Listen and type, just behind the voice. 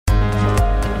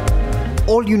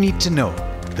all you need to know,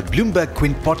 the Bloomberg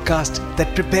Quint podcast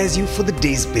that prepares you for the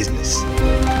day's business.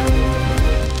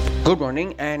 Good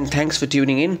morning and thanks for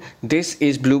tuning in. This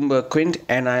is Bloomberg Quint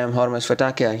and I am Hormuz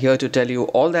Fatakia, here to tell you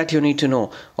all that you need to know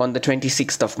on the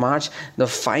 26th of March, the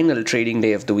final trading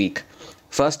day of the week.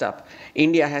 First up,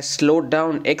 India has slowed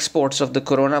down exports of the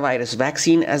coronavirus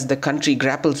vaccine as the country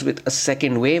grapples with a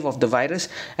second wave of the virus,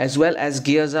 as well as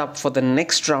gears up for the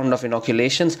next round of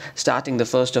inoculations starting the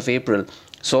 1st of April.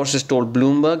 Sources told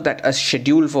Bloomberg that a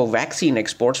schedule for vaccine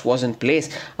exports was in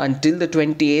place until the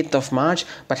 28th of March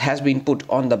but has been put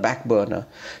on the back burner.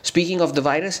 Speaking of the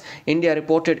virus, India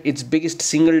reported its biggest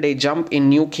single-day jump in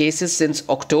new cases since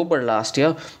October last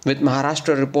year, with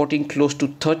Maharashtra reporting close to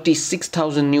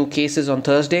 36,000 new cases on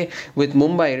Thursday, with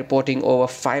Mumbai reporting over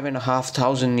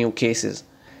 5,500 new cases.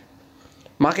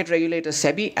 Market regulator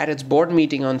SEBI at its board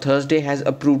meeting on Thursday has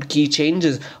approved key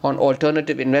changes on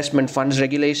alternative investment funds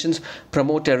regulations,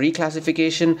 promoter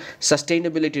reclassification,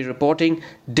 sustainability reporting,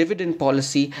 dividend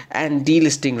policy and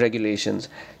delisting regulations.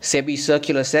 SEBI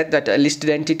circular said that a listed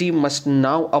entity must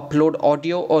now upload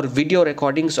audio or video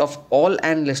recordings of all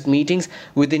analyst meetings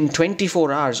within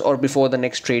 24 hours or before the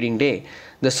next trading day.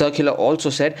 The circular also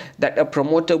said that a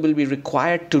promoter will be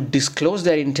required to disclose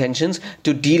their intentions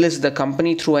to delist the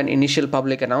company through an initial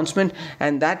public announcement,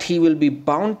 and that he will be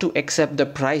bound to accept the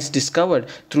price discovered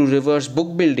through reverse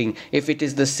book building if it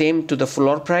is the same to the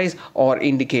floor price or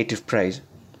indicative price.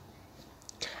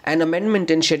 An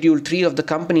amendment in Schedule 3 of the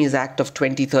Companies Act of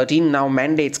 2013 now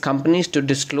mandates companies to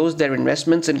disclose their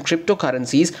investments in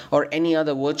cryptocurrencies or any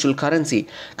other virtual currency.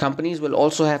 Companies will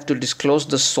also have to disclose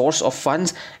the source of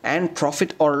funds and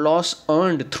profit or loss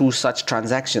earned through such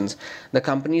transactions. The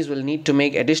companies will need to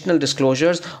make additional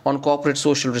disclosures on corporate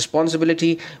social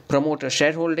responsibility, promoter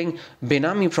shareholding,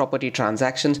 Benami property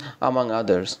transactions, among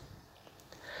others.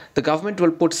 The government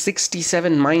will put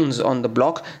 67 mines on the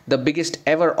block, the biggest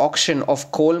ever auction of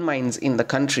coal mines in the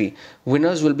country.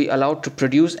 Winners will be allowed to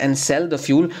produce and sell the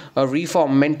fuel, a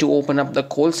reform meant to open up the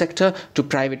coal sector to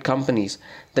private companies.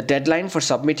 The deadline for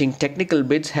submitting technical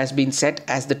bids has been set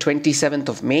as the 27th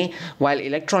of May, while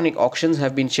electronic auctions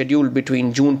have been scheduled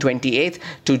between June 28th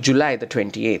to July the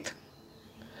 28th.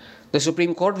 The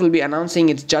Supreme Court will be announcing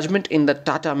its judgment in the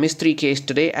Tata Mistry case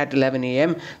today at 11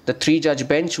 a.m. The three-judge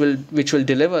bench which will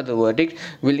deliver the verdict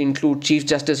will include Chief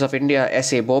Justice of India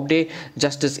S.A. Bobde,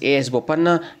 Justice A.S.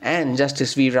 Bopanna and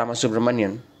Justice V.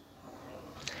 Ramasubramanian.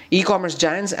 E-commerce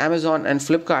giants Amazon and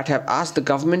Flipkart have asked the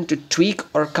government to tweak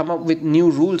or come up with new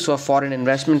rules for foreign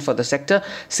investment for the sector,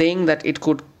 saying that it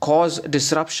could cause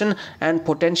disruption and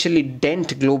potentially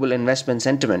dent global investment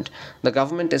sentiment. The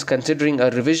government is considering a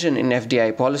revision in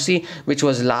FDI policy, which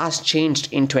was last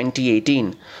changed in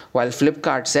 2018. While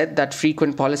Flipkart said that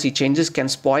frequent policy changes can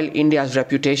spoil India's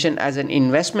reputation as an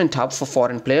investment hub for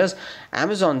foreign players,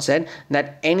 Amazon said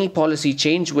that any policy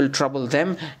change will trouble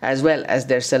them as well as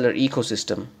their seller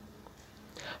ecosystem.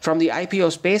 From the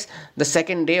IPO space, the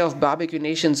second day of Barbecue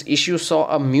Nation's issue saw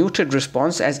a muted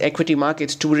response as equity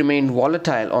markets too remained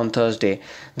volatile on Thursday.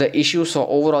 The issue saw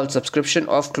overall subscription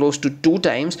of close to 2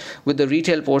 times, with the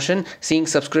retail portion seeing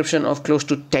subscription of close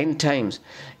to 10 times.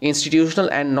 Institutional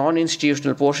and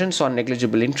non-institutional portion saw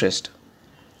negligible interest.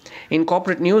 In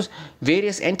corporate news,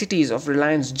 various entities of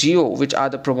Reliance Jio, which are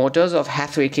the promoters of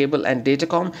Hathway Cable and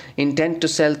Datacom, intend to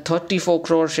sell 34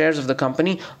 crore shares of the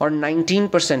company, or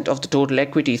 19% of the total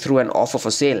equity, through an offer for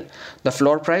sale. The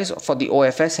floor price for the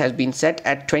OFS has been set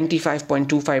at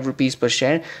 25.25 rupees per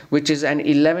share, which is an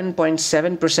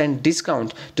 11.7%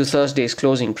 discount to Thursday's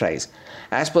closing price.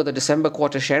 As per the December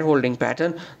quarter shareholding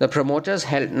pattern, the promoters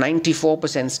held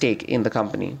 94% stake in the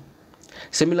company.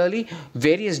 Similarly,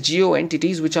 various Jio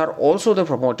entities, which are also the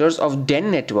promoters of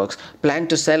DEN Networks, plan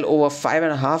to sell over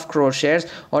 5.5 crore shares,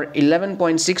 or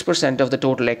 11.6% of the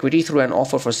total equity, through an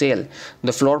offer for sale.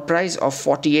 The floor price of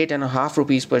 48.5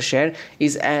 rupees per share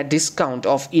is a discount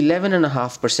of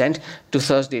 11.5% to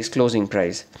Thursday's closing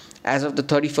price. As of the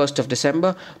 31st of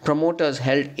December, promoters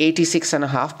held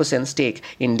 86.5% stake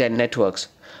in DEN Networks.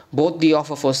 Both the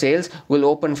offer for sales will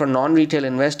open for non-retail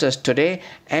investors today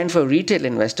and for retail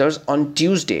investors on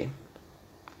Tuesday.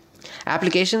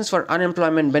 Applications for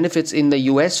unemployment benefits in the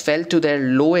US fell to their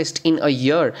lowest in a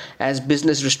year as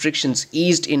business restrictions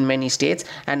eased in many states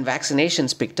and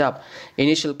vaccinations picked up.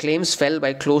 Initial claims fell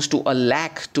by close to a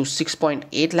lakh to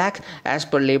 6.8 lakh as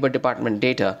per Labor Department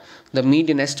data. The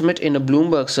median estimate in a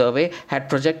Bloomberg survey had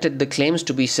projected the claims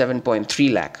to be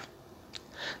 7.3 lakh.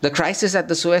 The crisis at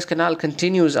the Suez Canal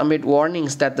continues amid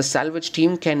warnings that the salvage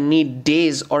team can need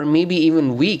days or maybe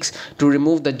even weeks to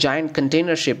remove the giant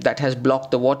container ship that has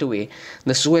blocked the waterway.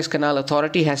 The Suez Canal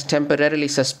Authority has temporarily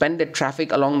suspended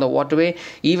traffic along the waterway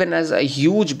even as a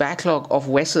huge backlog of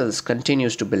vessels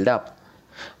continues to build up.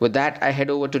 With that, I head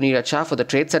over to Neeraj Shah for the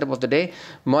trade setup of the day.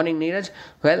 Morning, Neeraj.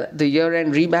 Well, the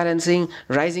year-end rebalancing,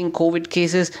 rising COVID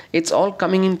cases, it's all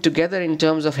coming in together in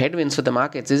terms of headwinds for the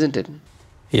markets, isn't it?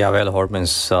 Yeah, well,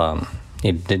 Hormuz,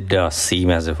 it did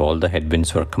seem as if all the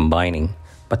headwinds were combining.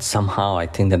 But somehow I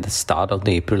think that the start of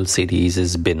the April series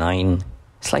is benign,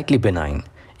 slightly benign,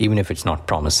 even if it's not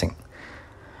promising.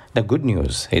 The good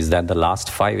news is that the last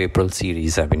 5 April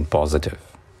series have been positive.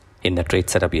 In the trade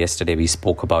setup yesterday, we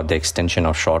spoke about the extension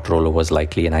of short rollovers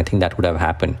likely, and I think that would have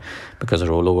happened because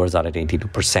rollovers are at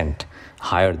 82%,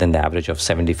 higher than the average of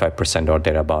 75% or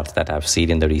thereabouts that I've seen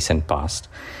in the recent past.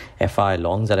 FI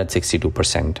longs are at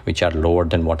 62%, which are lower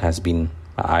than what has been,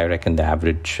 I reckon, the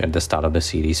average at the start of the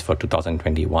series for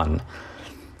 2021.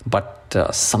 But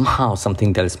somehow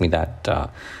something tells me that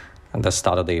the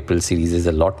start of the April series is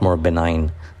a lot more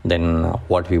benign than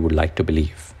what we would like to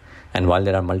believe. And while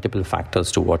there are multiple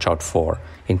factors to watch out for,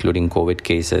 including COVID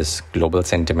cases, global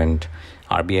sentiment,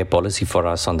 RBI policy for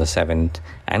us on the 7th,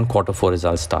 and Q4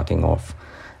 results starting off,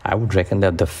 I would reckon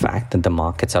that the fact that the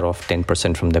markets are off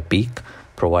 10% from the peak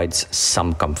provides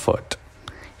some comfort.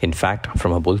 In fact,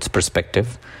 from a bull's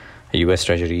perspective, US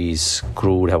Treasuries,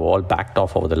 crude have all backed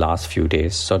off over the last few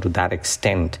days. So to that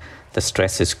extent, the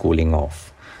stress is cooling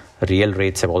off. Real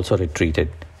rates have also retreated,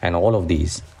 and all of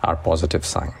these are positive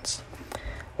signs.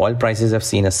 Oil prices have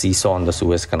seen a seesaw on the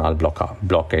Suez Canal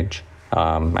blockage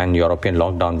and European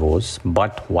lockdown woes.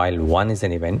 But while one is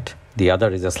an event, the other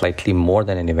is a slightly more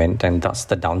than an event, and thus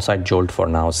the downside jolt for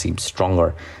now seems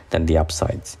stronger than the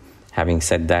upsides. Having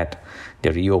said that,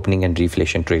 the reopening and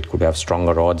reflation trade could have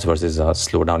stronger odds versus a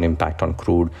slowdown impact on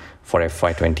crude for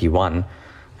FY21,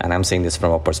 and I'm saying this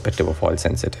from a perspective of oil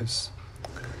sensitives.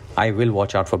 I will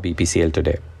watch out for BPCL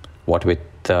today. What with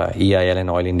EIL and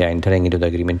Oil India entering into the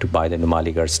agreement to buy the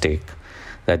Numaligarh stake.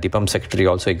 The DIPAM secretary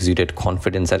also exuded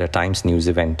confidence at a Times News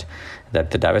event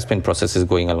that the divestment process is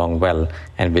going along well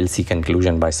and will see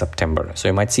conclusion by September. So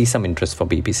you might see some interest for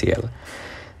BPCL.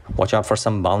 Watch out for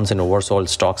some bounce in oversold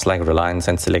stocks like Reliance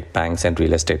and select banks and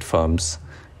real estate firms.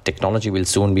 Technology will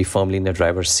soon be firmly in the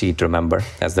driver's seat, remember,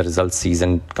 as the results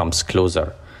season comes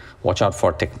closer. Watch out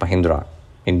for Tech Mahindra.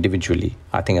 Individually,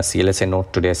 I think a CLSA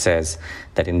note today says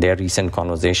that in their recent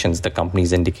conversations, the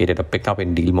companies indicated a pickup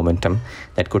in deal momentum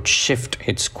that could shift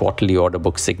its quarterly order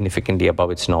book significantly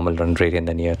above its normal run rate in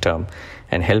the near term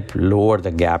and help lower the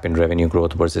gap in revenue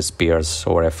growth versus peers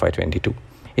over FY22.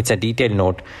 It's a detailed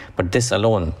note, but this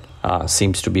alone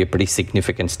seems to be a pretty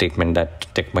significant statement that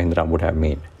Tech Mahindra would have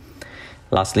made.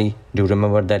 Lastly, do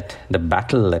remember that the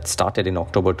battle that started in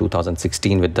October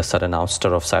 2016 with the sudden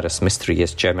ouster of Cyrus Mistry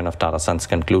as chairman of Tata Sons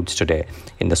concludes today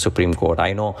in the Supreme Court.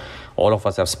 I know all of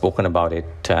us have spoken about it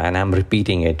and I'm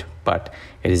repeating it, but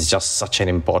it is just such an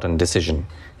important decision.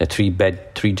 The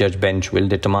three-judge bench will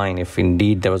determine if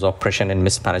indeed there was oppression and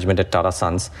mismanagement at Tata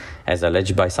Sons as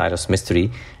alleged by Cyrus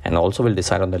Mistry, and also will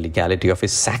decide on the legality of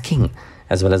his sacking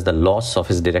as well as the loss of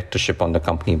his directorship on the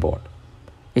company board.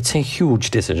 It's a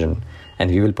huge decision, and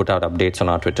we will put out updates on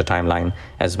our Twitter timeline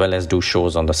as well as do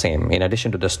shows on the same, in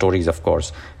addition to the stories, of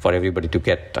course, for everybody to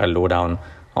get a lowdown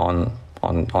on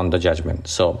the judgment.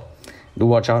 So do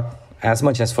watch out as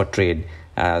much as for trade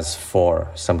as for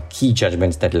some key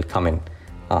judgments that will come in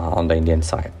on the Indian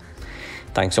side.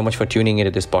 Thanks so much for tuning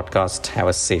into this podcast. Have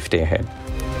a safe day ahead.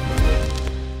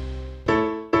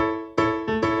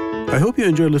 I hope you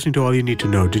enjoyed listening to All You Need to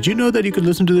Know. Did you know that you could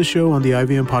listen to the show on the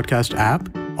IVM Podcast app?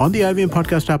 On the IVM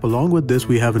Podcast app, along with this,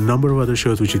 we have a number of other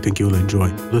shows which you think you'll enjoy.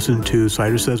 Listen to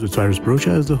Cyrus Says with Cyrus Brocha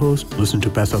as the host. Listen to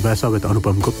Paisa Vaisa with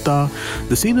Anupam Gupta.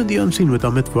 The Scene and the Unseen with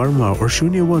Amit Verma, or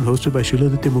Shunya One hosted by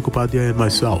Shiladitya Mukhopadhyay and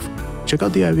myself. Check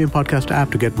out the IVM Podcast app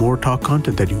to get more talk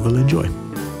content that you will enjoy.